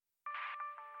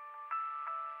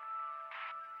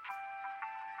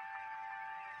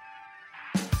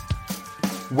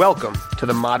Welcome to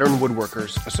the Modern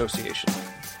Woodworkers Association,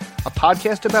 a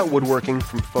podcast about woodworking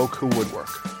from folk who woodwork.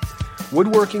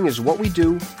 Woodworking is what we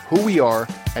do, who we are,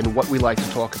 and what we like to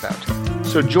talk about.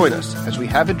 So join us as we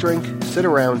have a drink, sit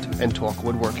around, and talk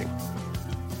woodworking.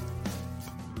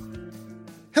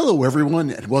 Hello, everyone,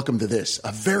 and welcome to this,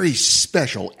 a very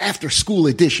special after-school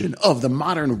edition of the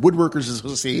Modern Woodworkers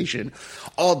Association,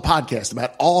 all podcast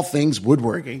about all things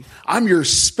woodworking. I'm your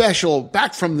special,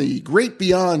 back from the great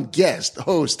beyond guest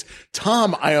host,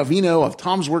 Tom Iovino of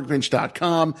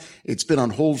Tom'sWorkbench.com. It's been on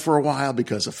hold for a while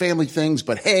because of family things,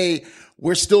 but hey,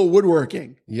 we're still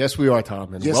woodworking. Yes, we are,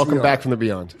 Tom, and Yes, welcome we are. back from the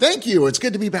beyond. Thank you. It's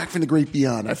good to be back from the great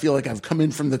beyond. I feel like I've come in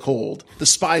from the cold. The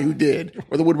spy who did,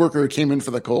 or the woodworker who came in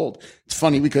for the cold. It's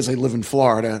funny because I live in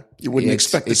Florida. You wouldn't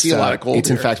expect to see a lot of cold.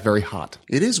 It's in here. fact very hot.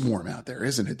 It is warm out there,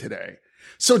 isn't it, today?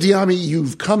 So, Diami,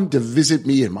 you've come to visit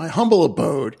me in my humble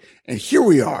abode, and here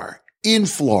we are in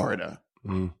Florida.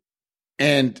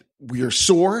 And we are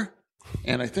sore,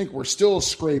 and I think we're still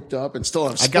scraped up and still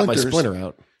have I got my splinters. splinter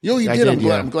out. You I did. did,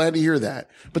 yeah. I'm glad to hear that.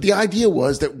 But the idea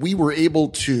was that we were able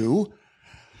to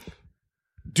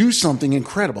do something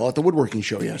incredible at the woodworking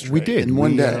show yesterday. We did. In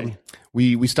one day.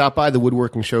 We stopped by the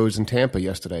woodworking shows in Tampa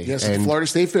yesterday. Yes, at and the Florida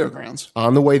State Fairgrounds.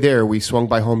 on the way there, we swung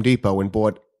by Home Depot and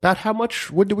bought about how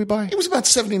much wood did we buy? It was about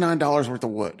 $79 worth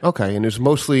of wood. Okay, and it was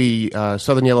mostly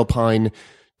Southern Yellow Pine,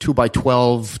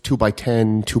 2x12,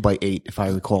 2x10, 2x8, if I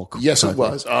recall. Yes, it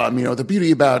correctly. was. The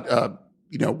beauty about,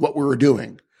 what we were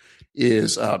doing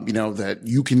is, that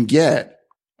you can get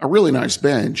a really nice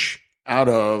bench out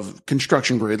of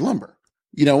construction grade lumber.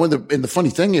 And the funny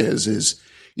thing is,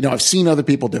 I've seen other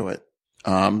people do it.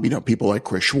 People like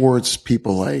Chris Schwartz,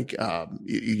 people like,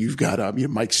 you've got,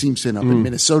 Mike Simpson up in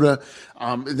Minnesota.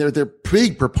 They're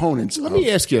big proponents. Let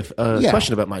me ask you a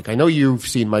question about Mike. I know you've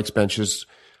seen Mike's benches.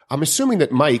 I'm assuming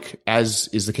that Mike, as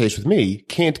is the case with me,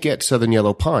 can't get Southern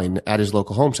Yellow Pine at his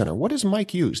local home center. What does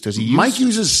Mike use? Does he use? Mike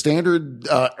uses standard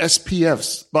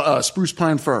SPF, spruce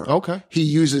pine fir. Okay. He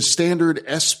uses standard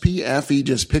SPF. He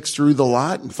just picks through the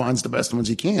lot and finds the best ones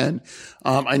he can.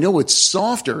 I know it's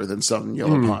softer than Southern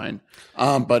Yellow Pine.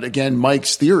 But again,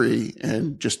 Mike's theory,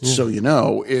 and just so you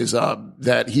know, is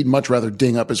that he'd much rather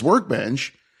ding up his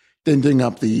workbench than ding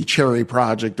up the cherry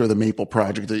project or the maple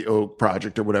project, or the oak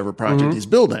project, or whatever project he's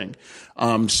building.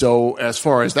 So as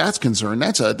far as that's concerned,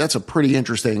 that's a pretty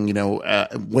interesting,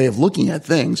 way of looking at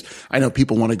things. I know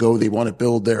people they want to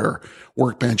build their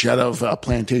workbench out of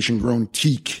plantation grown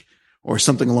teak or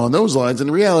something along those lines. And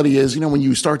the reality is, when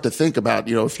you start to think about,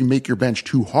 if you make your bench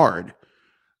too hard,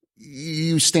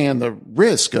 you stand the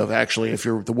risk of actually, if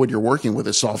the wood you're working with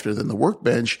is softer than the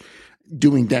workbench,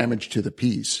 doing damage to the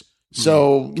piece.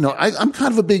 So, I'm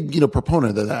kind of a big,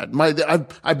 proponent of that.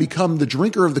 I've become the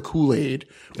drinker of the Kool-Aid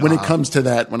when it comes to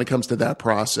that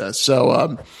process.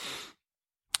 So,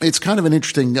 it's kind of an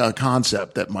interesting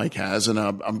concept that Mike has, and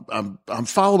I'm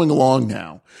following along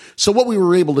now. So what we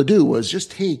were able to do was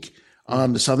just take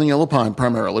the Southern Yellow Pine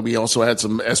primarily. We also had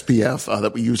some SPF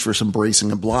that we used for some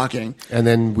bracing and blocking. And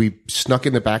then we snuck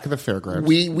in the back of the fairgrounds.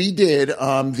 We did.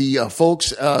 The folks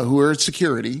who are at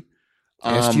security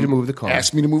Asked you to move the car.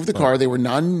 Asked me to move the car. They were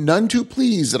none too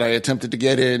pleased that I attempted to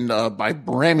get in by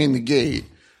ramming the gate.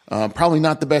 Probably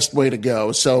not the best way to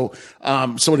go. So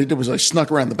what I did was I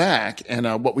snuck around the back,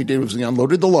 and what we did was we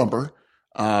unloaded the lumber,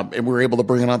 and we were able to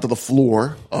bring it onto the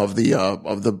floor of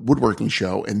the woodworking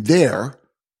show, and there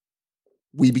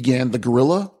we began the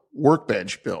Gorilla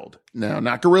workbench build. Now,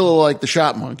 not Gorilla like the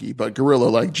shop monkey, but Gorilla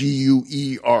like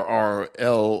Guerrll,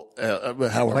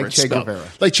 however like it's Che spelled. Guevara.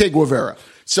 Like Che Guevara.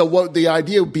 So what the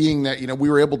idea being that, we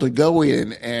were able to go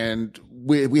in, and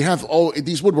we have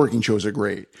these woodworking shows are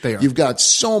great. They are. You've got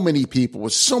so many people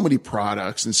with so many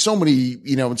products and so many,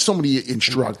 and so many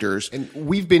instructors. And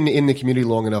we've been in the community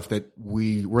long enough that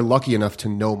we were lucky enough to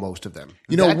know most of them.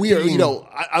 Can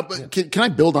I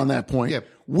build on that point? Yeah.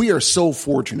 We are so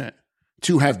fortunate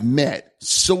to have met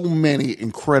so many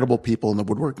incredible people in the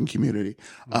woodworking community,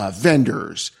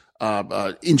 vendors,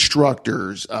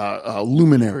 instructors,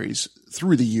 luminaries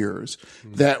through the years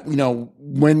that,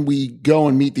 when we go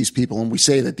and meet these people and we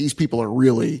say that these people are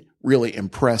really, really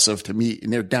impressive to meet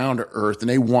and they're down to earth and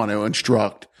they want to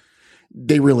instruct,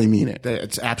 they really mean it.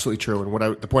 It's absolutely true.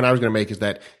 And the point I was going to make is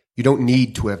that you don't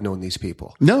need to have known these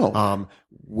people. No.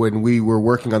 When we were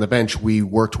working on the bench, we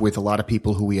worked with a lot of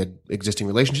people who we had existing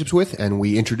relationships with, and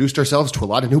we introduced ourselves to a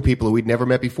lot of new people who we'd never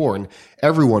met before. And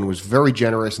everyone was very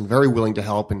generous and very willing to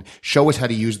help and show us how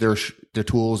to use their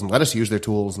tools and let us use their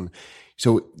tools. And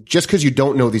So just because you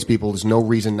don't know these people, there's no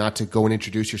reason not to go and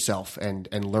introduce yourself and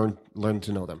learn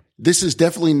to know them. This is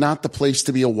definitely not the place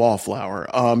to be a wallflower.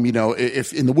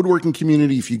 If in the woodworking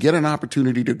community, if you get an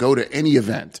opportunity to go to any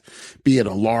event, be it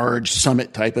a large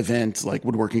summit type event like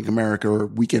Woodworking America or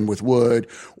Weekend with Wood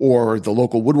or the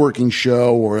local woodworking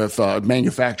show, or if a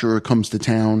manufacturer comes to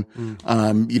town,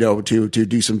 to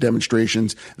do some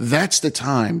demonstrations, that's the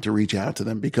time to reach out to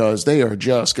them, because they are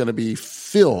just going to be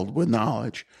filled with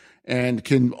knowledge and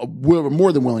we're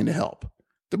more than willing to help.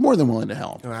 They're more than willing to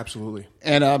help. Oh, absolutely.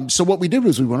 And so what we did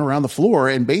was we went around the floor,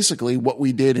 and basically what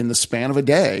we did in the span of a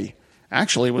day,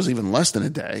 actually it was even less than a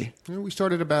day. Yeah, we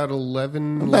started about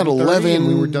 11. About 11. And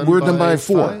we were done by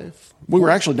 4. 5. We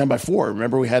were actually done by 4.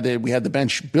 Remember, we had the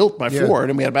bench built by 4,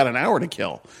 and we had about an hour to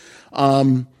kill.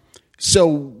 So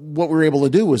what we were able to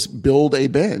do was build a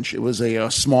bench. It was a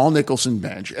small Nicholson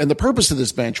bench. And the purpose of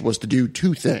this bench was to do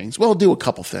 2 things. Well, do a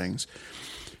couple things.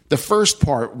 The first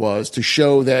part was to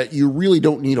show that you really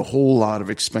don't need a whole lot of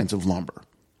expensive lumber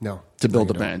to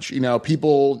build a bench.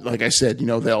 People, like I said,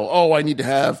 I need to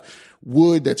have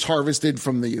wood that's harvested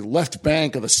from the left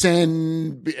bank of the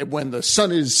Seine when the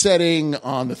sun is setting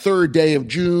on the 3rd day of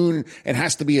June. It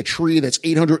has to be a tree that's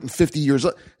 850 years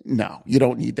old. No, you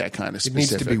don't need that kind of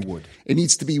specific. It needs to be wood. It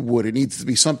needs to be wood. It needs to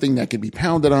be something that can be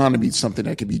pounded on. It needs something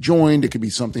that can be joined. It could be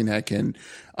something that can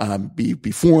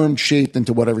be formed, shaped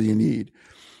into whatever you need.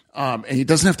 And it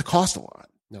doesn't have to cost a lot.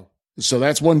 No. So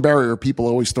that's one barrier people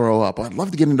always throw up. I'd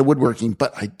love to get into woodworking,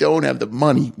 but I don't have the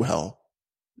money. Well,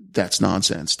 that's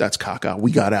nonsense. That's caca.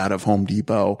 We got out of Home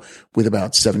Depot with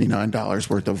about $79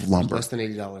 worth of lumber. Less than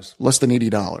 $80. Less than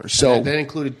 $80. So that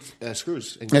included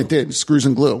screws. And glue. It did. Screws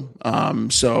and glue.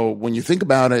 So when you think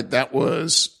about it, that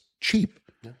was cheap.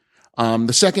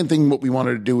 The second thing, what we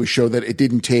wanted to do is show that it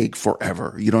didn't take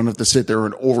forever. You don't have to sit there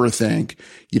and overthink.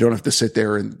 You don't have to sit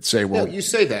there and say, well, you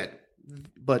say that,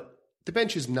 but the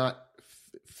bench is not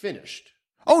finished.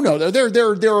 Oh no, there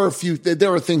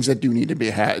are things that do need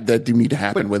to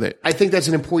happen with it. I think that's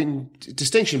an important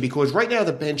distinction, because right now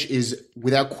the bench is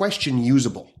without question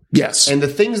usable. Yes. And the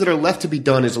things that are left to be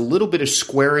done is a little bit of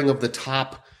squaring of the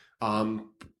top,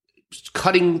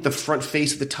 cutting the front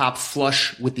face of the top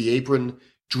flush with the apron,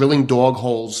 drilling dog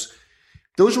holes.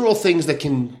 Those are all things that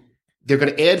they're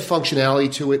going to add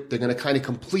functionality to it. They're going to kind of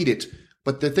complete it,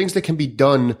 but they're things that can be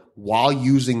done while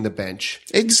using the bench.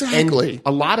 Exactly. And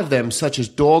a lot of them, such as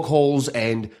dog holes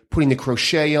and putting the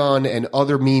crochet on and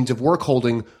other means of work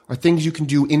holding, are things you can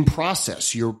do in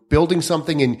process. You're building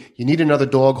something and you need another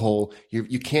dog hole.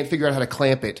 You can't figure out how to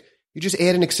clamp it. You just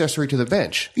add an accessory to the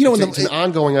bench. It's an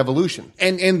ongoing evolution.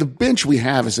 And the bench we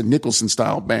have is a Nicholson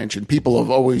style bench, and people have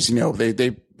always,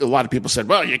 a lot of people said,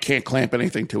 well, you can't clamp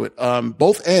anything to it.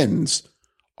 Both ends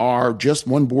are just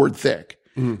one board thick.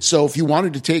 Mm-hmm. So if you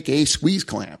wanted to take a squeeze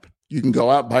clamp, you can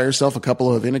go out, buy yourself a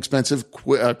couple of inexpensive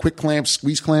quick clamps,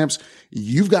 squeeze clamps.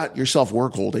 You've got yourself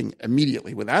work holding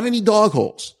immediately without any dog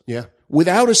holes. Yeah.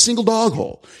 Without a single dog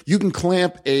hole. You can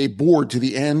clamp a board to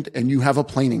the end and you have a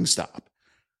planing stop.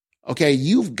 Okay,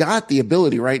 you've got the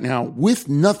ability right now, with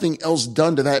nothing else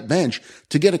done to that bench,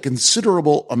 to get a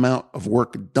considerable amount of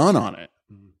work done on it.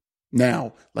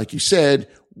 Now, like you said,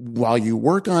 while you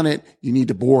work on it, you need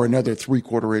to bore another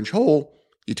 3/4 inch hole.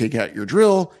 You take out your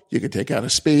drill. You could take out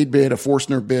a spade bit, a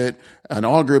Forstner bit, an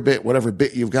auger bit, whatever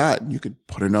bit you've got. And you could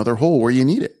put another hole where you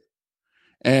need it.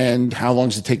 And how long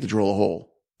does it take to drill a hole?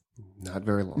 Not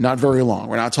very long. Not very long.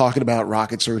 We're not talking about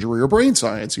rocket surgery or brain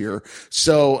science here.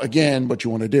 So again, what you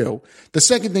want to do. The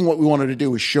second thing, what we wanted to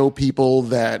do is show people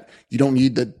that you don't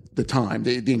need the time,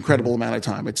 the incredible amount of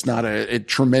time. It's not a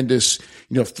tremendous,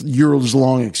 years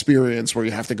long experience where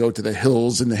you have to go to the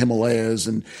hills in the Himalayas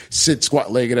and sit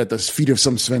squat legged at the feet of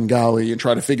some Svengali and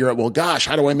try to figure out, well, gosh,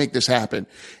 how do I make this happen?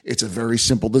 It's a very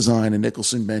simple design. A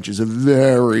Nicholson bench is a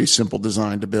very simple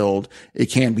design to build.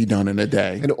 It can be done in a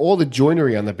day. And all the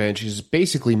joinery on the bench is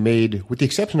basically made, with the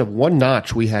exception of one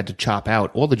notch we had to chop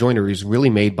out. All the joinery is really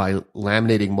made by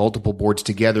laminating multiple boards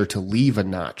together to leave a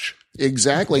notch.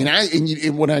 Exactly.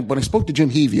 And when I spoke to Jim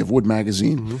Heavey of Wood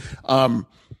Magazine,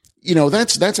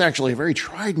 that's actually a very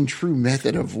tried and true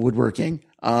method of woodworking.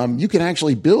 You can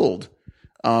actually build,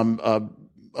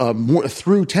 more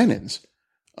through tenons,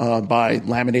 by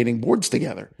laminating boards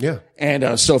together. Yeah.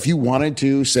 And, so if you wanted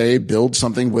to say build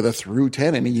something with a through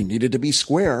tenon and you needed to be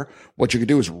square, what you could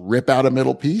do is rip out a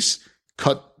middle piece,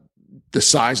 cut the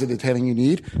size of the tenon you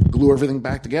need, glue everything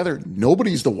back together.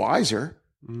 Nobody's the wiser.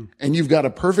 And you've got a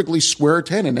perfectly square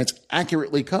tenon that's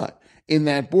accurately cut in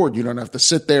that board. You don't have to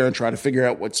sit there and try to figure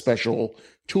out what special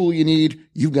tool you need.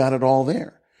 You've got it all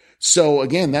there. So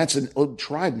again, that's a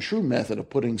tried and true method of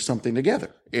putting something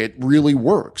together. It really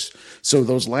works. So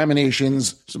those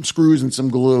laminations, some screws and some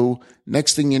glue.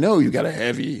 Next thing you know, you got a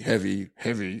heavy,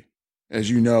 as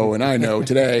you know, and I know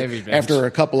today, after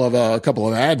a couple of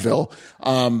Advil,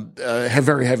 have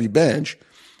very heavy bench.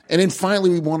 And then finally,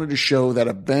 we wanted to show that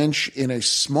a bench in a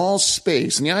small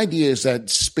space, and the idea is that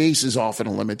space is often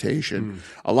a limitation.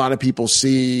 A lot of people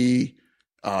see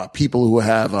people who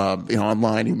have,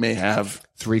 online who may have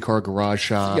 3-car garage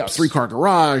shops. Yeah, 3-car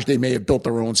garage. They may have built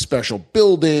their own special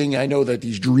building. I know that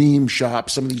these dream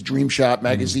shops, some of these dream shop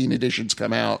magazine editions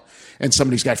come out, and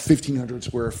somebody's got 1,500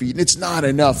 square feet, and it's not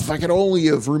enough. If I could only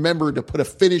have remembered to put a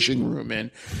finishing room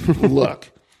in. Look,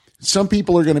 some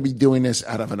people are going to be doing this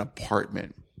out of an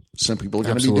apartment. Some people are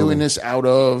going to be doing this out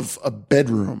of a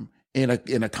bedroom in a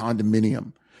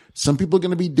condominium. Some people are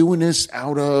going to be doing this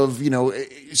out of,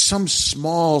 some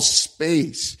small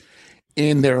space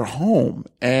in their home,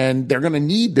 and they're going to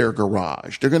need their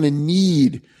garage. They're going to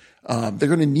need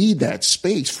that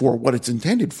space for what it's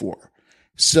intended for.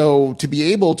 So to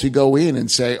be able to go in and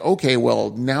say, okay, well,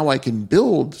 now I can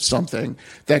build something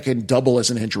that can double as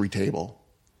an entry table.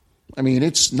 I mean,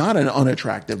 it's not an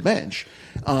unattractive bench.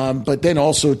 But then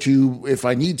also if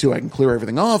I need to, I can clear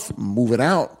everything off, move it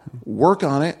out, work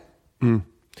on it. And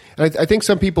I think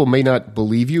some people may not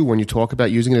believe you when you talk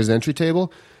about using it as an entry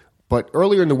table. But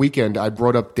earlier in the weekend, I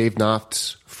brought up Dave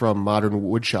Knopf from Modern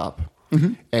Woodshop.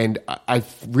 And I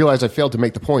realized I failed to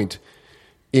make the point.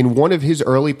 In one of his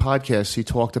early podcasts, he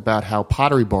talked about how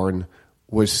Pottery Barn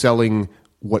was selling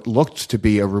what looked to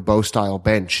be a Roubaud-style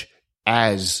bench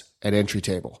as an entry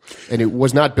table. And it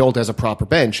was not built as a proper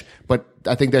bench, but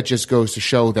I think that just goes to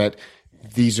show that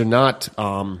these are not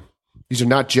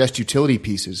just utility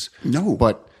pieces. No.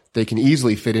 But they can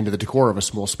easily fit into the decor of a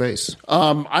small space.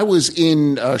 I was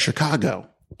in Chicago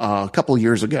a couple of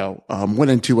years ago,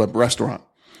 went into a restaurant.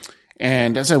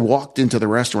 And as I walked into the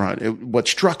restaurant, what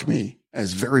struck me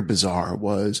as very bizarre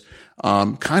was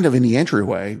kind of in the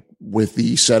entryway with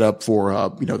the setup for,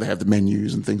 they have the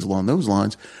menus and things along those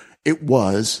lines. It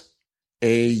was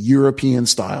a European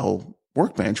style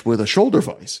workbench with a shoulder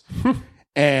vise.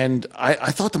 And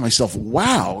I thought to myself,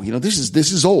 wow,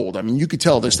 this is old. I mean, you could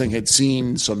tell this thing had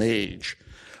seen some age.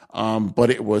 But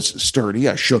it was sturdy.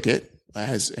 I shook it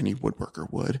as any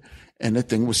woodworker would. And the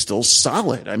thing was still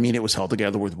solid. I mean, it was held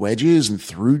together with wedges and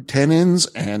through tenons.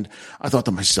 And I thought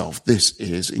to myself, this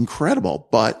is incredible.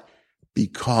 But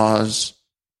because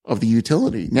of the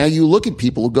utility. Now you look at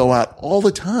people who go out all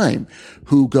the time,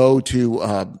 who go to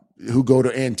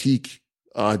antique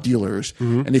dealers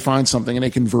and they find something and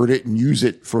they convert it and use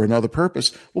it for another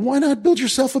purpose. Well, why not build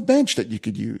yourself a bench that you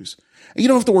could use? And you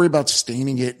don't have to worry about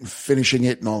staining it and finishing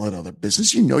it and all that other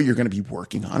business. You're going to be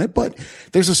working on it, but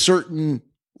there's a certain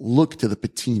look to the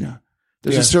patina.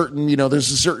 There's a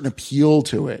certain appeal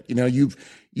to it.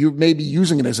 You may be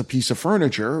using it as a piece of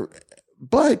furniture,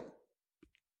 but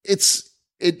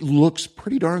it looks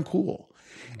pretty darn cool.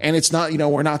 And it's not,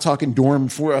 we're not talking dorm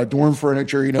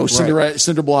furniture,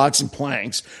 cinder blocks and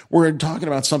planks. We're talking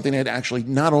about something that actually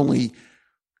not only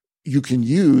you can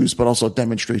use, but also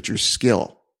demonstrates your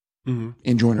skill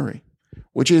in joinery,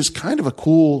 which is kind of a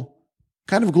cool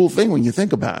thing when you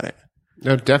think about it.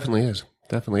 No, it definitely is.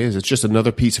 Definitely is. It's just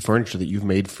another piece of furniture that you've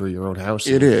made for your own house.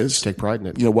 It is. Take pride in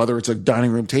it. Whether it's a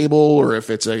dining room table or if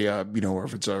it's a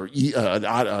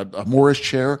Morris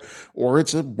chair or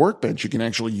it's a workbench you can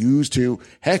actually use to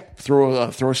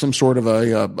throw some sort of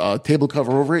a table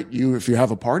cover over it. If you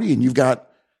have a party and you've got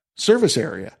service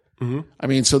area. I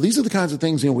mean, so these are the kinds of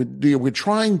things, we're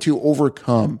trying to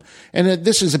overcome. And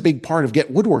this is a big part of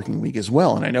Get Woodworking Week as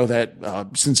well. And I know that,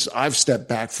 since I've stepped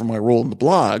back from my role in the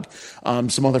blog,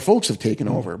 some other folks have taken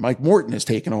over. Mike Morton has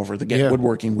taken over the Get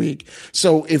Woodworking Week.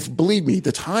 So believe me,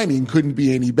 the timing couldn't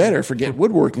be any better for Get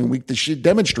Woodworking Week to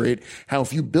demonstrate how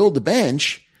if you build a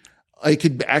bench, it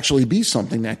could actually be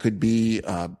something that could be,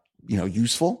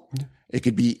 useful. It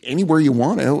could be anywhere you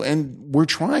want to. And we're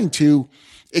trying to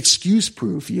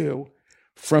excuse-proof you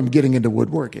from getting into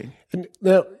woodworking. And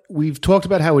now we've talked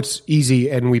about how it's easy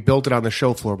and we built it on the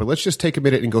show floor, but let's just take a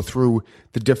minute and go through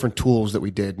the different tools that we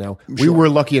did. Now, we were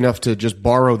lucky enough to just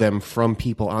borrow them from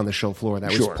people on the show floor.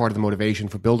 That was part of the motivation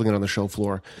for building it on the show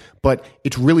floor. But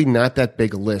it's really not that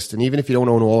big a list. And even if you don't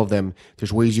own all of them,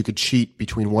 there's ways you could cheat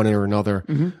between one or another.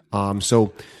 Let's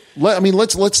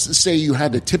say you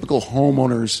had the typical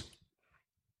homeowner's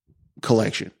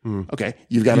collection. Okay.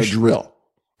 You've got a drill.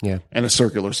 Yeah. And a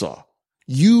circular saw.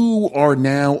 You are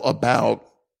now about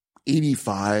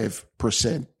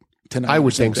 85% to 90%. I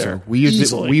would think there. so. We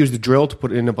used the drill to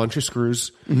put in a bunch of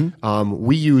screws.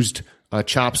 We used a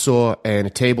chop saw and a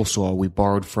table saw we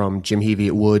borrowed from Jim Heavey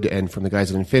at Wood and from the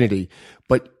guys at Infinity.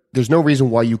 But there's no reason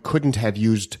why you couldn't have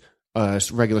used a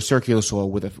regular circular saw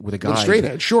with a guide. With a straight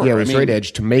edge, sure. Yeah, with a straight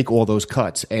edge to make all those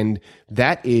cuts. And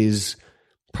that is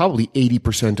probably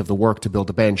 80% of the work to build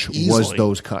a bench was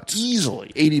those cuts.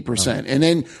 Easily, 80%. And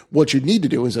then what you need to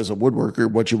do is, as a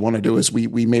woodworker, what you want to do is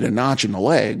we made a notch in the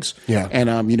legs. Yeah. And,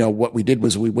 what we did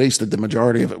was we wasted the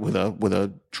majority of it with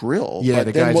a drill. Yeah,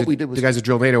 but the guys at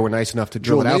Drillnado were nice enough to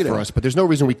drill it out for us, but there's no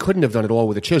reason we couldn't have done it all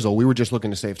with a chisel. We were just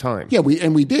looking to save time. Yeah,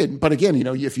 we did. But again,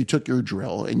 if you took your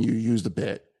drill and you used the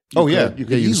bit, you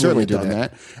could easily have done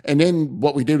that. And then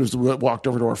what we did was we walked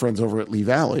over to our friends over at Lee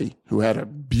Valley, who had a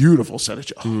beautiful set of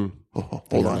chisels.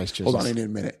 Hold on. Nice Hold on. I need a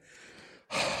minute.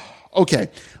 Okay.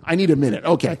 I need a minute.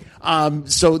 Okay.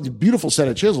 So the beautiful set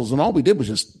of chisels, and all we did was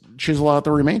just chisel out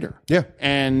the remainder. Yeah.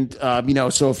 And,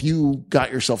 so if you got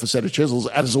yourself a set of chisels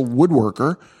as a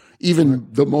woodworker, even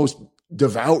the most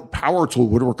devout power tool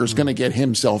woodworker is going to get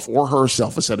himself or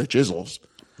herself a set of chisels.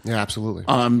 Yeah, absolutely.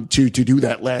 To do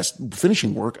that last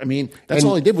finishing work. I mean, that's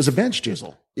all I did was a bench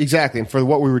chisel. Exactly. And for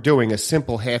what we were doing, a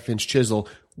simple 1/2-inch chisel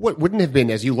wouldn't have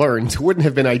been, as you learned, wouldn't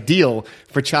have been ideal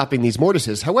for chopping these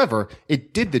mortises. However,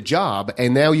 it did the job,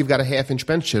 and now you've got a 1/2-inch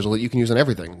bench chisel that you can use on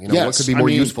everything. What could be more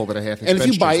useful than a 1/2-inch bench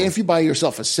chisel? And if you buy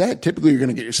yourself a set, typically you're going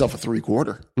to get yourself a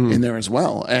 3/4 in there as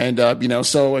well. And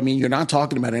so you're not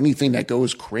talking about anything that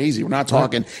goes crazy. We're not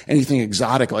talking anything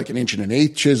exotic like an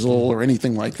 1.1/8 chisel or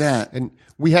anything like that. And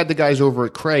we had the guys over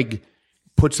at Craig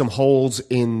put some holes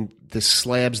in the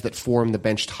slabs that form the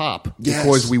bench top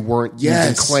because we weren't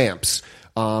using clamps.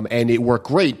 And it worked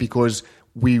great because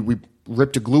we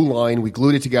ripped a glue line, we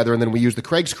glued it together, and then we used the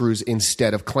Craig screws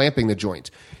instead of clamping the joint.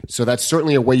 So that's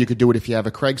certainly a way you could do it if you have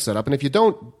a Craig setup. And if you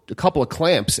don't, a couple of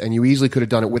clamps, and you easily could have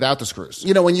done it without the screws.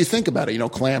 When you think about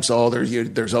it, clamps,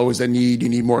 there's always a need, you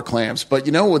need more clamps. But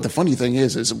what the funny thing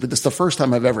is this is the first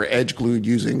time I've ever edge glued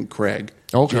using Craig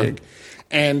jig.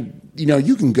 And,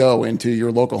 you can go into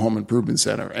your local home improvement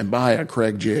center and buy a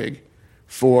Craig jig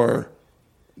for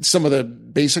some of the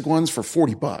basic ones for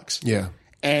 $40. Yeah.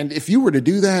 And if you were to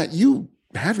do that, you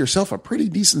have yourself a pretty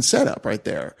decent setup right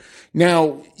there.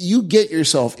 Now, you get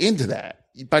yourself into that.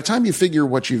 By the time you figure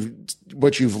what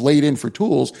you've laid in for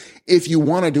tools, if you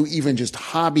want to do even just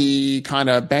hobby kind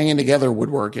of banging together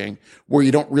woodworking, where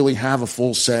you don't really have a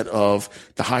full set of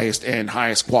the highest end,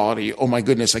 highest quality, oh my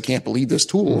goodness, I can't believe this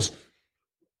tools.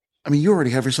 I mean, you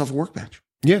already have yourself a workbench.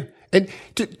 Yeah. And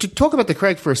to talk about the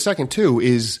Craig for a second too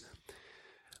is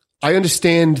I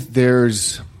understand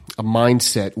there's a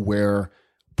mindset where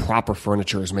proper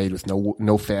furniture is made with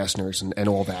no fasteners and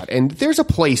all that. And there's a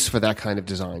place for that kind of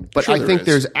design. But I think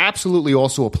there's absolutely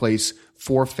also a place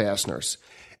for fasteners.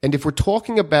 And if we're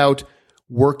talking about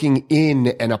working in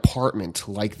an apartment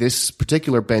like this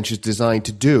particular bench is designed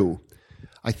to do,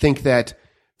 I think that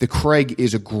the Craig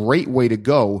is a great way to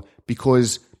go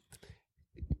because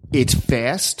it's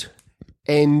fast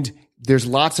and there's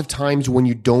lots of times when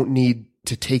you don't need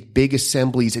to take big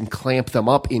assemblies and clamp them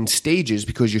up in stages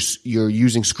because you're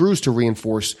using screws to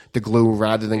reinforce the glue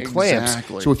rather than clamps.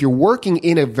 Exactly. So if you're working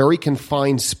in a very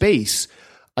confined space,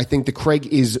 I think the Craig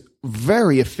is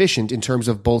very efficient in terms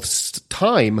of both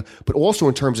time, but also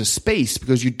in terms of space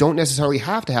because you don't necessarily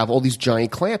have to have all these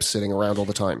giant clamps sitting around all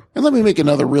the time. And let me make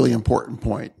another really important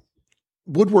point.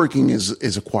 Woodworking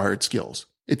is acquired skills.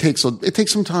 It takes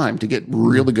some time to get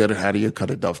really good at how do you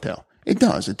cut a dovetail. It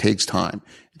does. It takes time.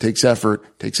 It takes effort.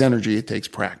 It takes energy. It takes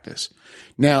practice.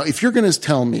 Now, if you're going to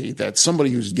tell me that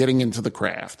somebody who's getting into the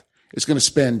craft is going to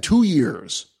spend 2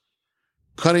 years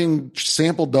cutting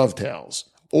sample dovetails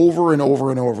over and over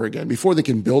and over again before they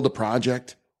can build a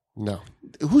project, no.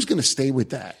 Who's going to stay with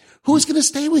that? Who's going to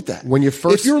stay with that?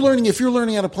 If you're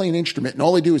learning how to play an instrument and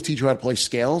all they do is teach you how to play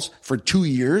scales for 2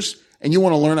 years and you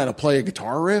want to learn how to play a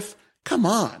guitar riff, come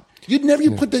on.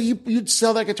 You'd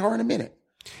sell that guitar in a minute.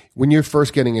 When you're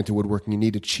first getting into woodworking, you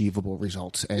need achievable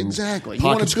results. And exactly.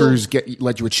 Pocket screws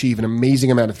let you achieve an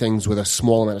amazing amount of things with a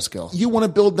small amount of skill. You want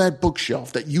to build that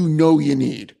bookshelf that you know you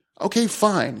need. Okay,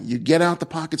 fine. You get out the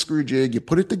pocket screw jig, you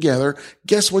put it together.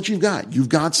 Guess what you've got? You've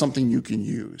got something you can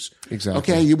use. Exactly.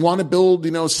 Okay, you want to build,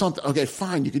 something. Okay,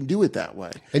 fine. You can do it that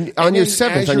way. And on your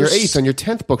 7th, on your 8th, on your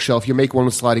 10th bookshelf, you make one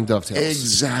with sliding dovetails.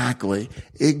 Exactly.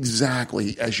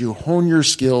 As you hone your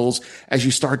skills, as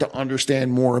you start to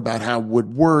understand more about how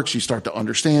wood works, you start to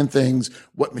understand things,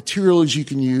 what materials you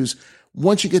can use.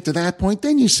 Once you get to that point,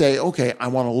 then you say, okay, I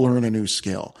want to learn a new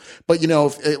skill. But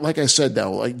like I said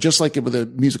though, just like with a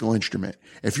musical instrument,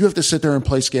 if you have to sit there and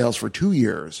play scales for 2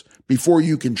 years before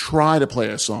you can try to play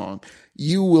a song,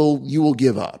 you will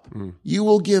give up. You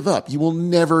will give up. You will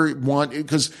never want,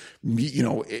 because,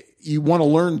 you want to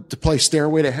learn to play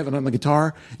Stairway to Heaven on the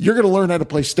guitar. You're going to learn how to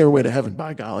play Stairway to Heaven,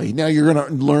 by golly. Now you're going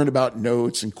to learn about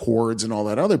notes and chords and all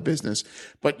that other business,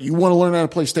 but you want to learn how to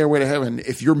play Stairway to Heaven.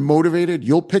 If you're motivated,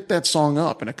 you'll pick that song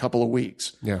up in a couple of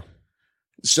weeks. Yeah.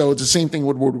 So it's the same thing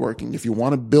with woodworking. If you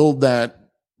want to build that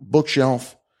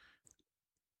bookshelf,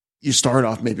 you start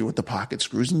off maybe with the pocket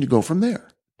screws and you go from there.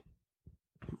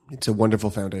 It's a wonderful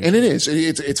foundation. And it is.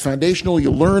 It's foundational. You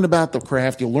learn about the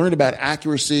craft. You learn about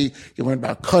accuracy. You learn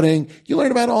about cutting. You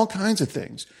learn about all kinds of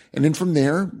things. And then from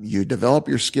there, you develop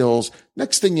your skills.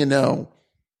 Next thing you know,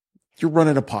 you're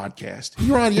running a podcast.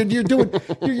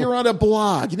 You're on a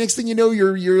blog. Next thing you know,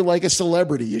 you're like a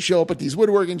celebrity. You show up at these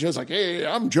woodworking shows like, hey,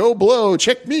 I'm Joe Blow.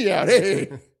 Check me out.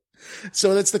 Hey.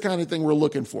 So that's the kind of thing we're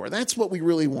looking for. That's what we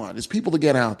really want, is people to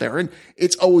get out there. And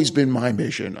it's always been my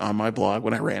mission on my blog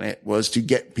when I ran it, was to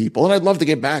get people, and I'd love to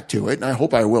get back to it, and I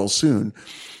hope I will soon,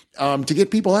 to get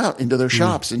people out into their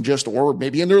shops and or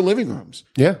maybe in their living rooms.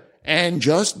 Yeah. And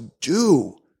just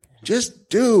do,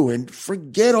 and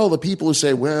forget all the people who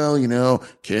say, well,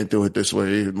 can't do it this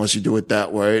way unless you do it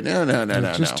that way. No.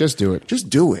 Just do it. Just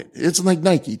do it. It's like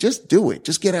Nike. Just do it.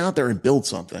 Just get out there and build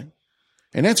something.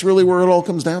 And that's really where it all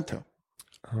comes down to.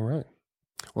 All right.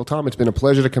 Well, Tom, it's been a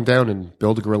pleasure to come down and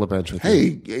build a Gorilla Bench with you.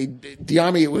 Hey,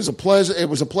 Diami, it was a pleasure. It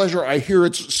was a pleasure. I hear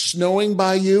it's snowing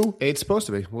by you. It's supposed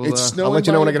to be. It's snowing. I'll let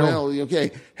you know when I get home.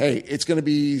 Okay. Hey, it's going to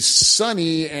be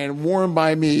sunny and warm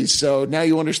by me. So now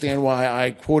you understand why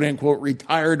I quote unquote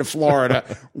retired to Florida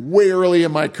way early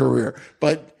in my career.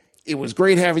 But it was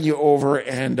great having you over,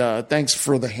 and thanks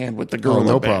for the hand with the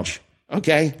Gorilla Bench. Problem.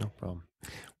 Okay. No problem.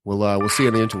 We'll see you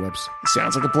on the interwebs.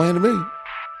 Sounds like a plan to me.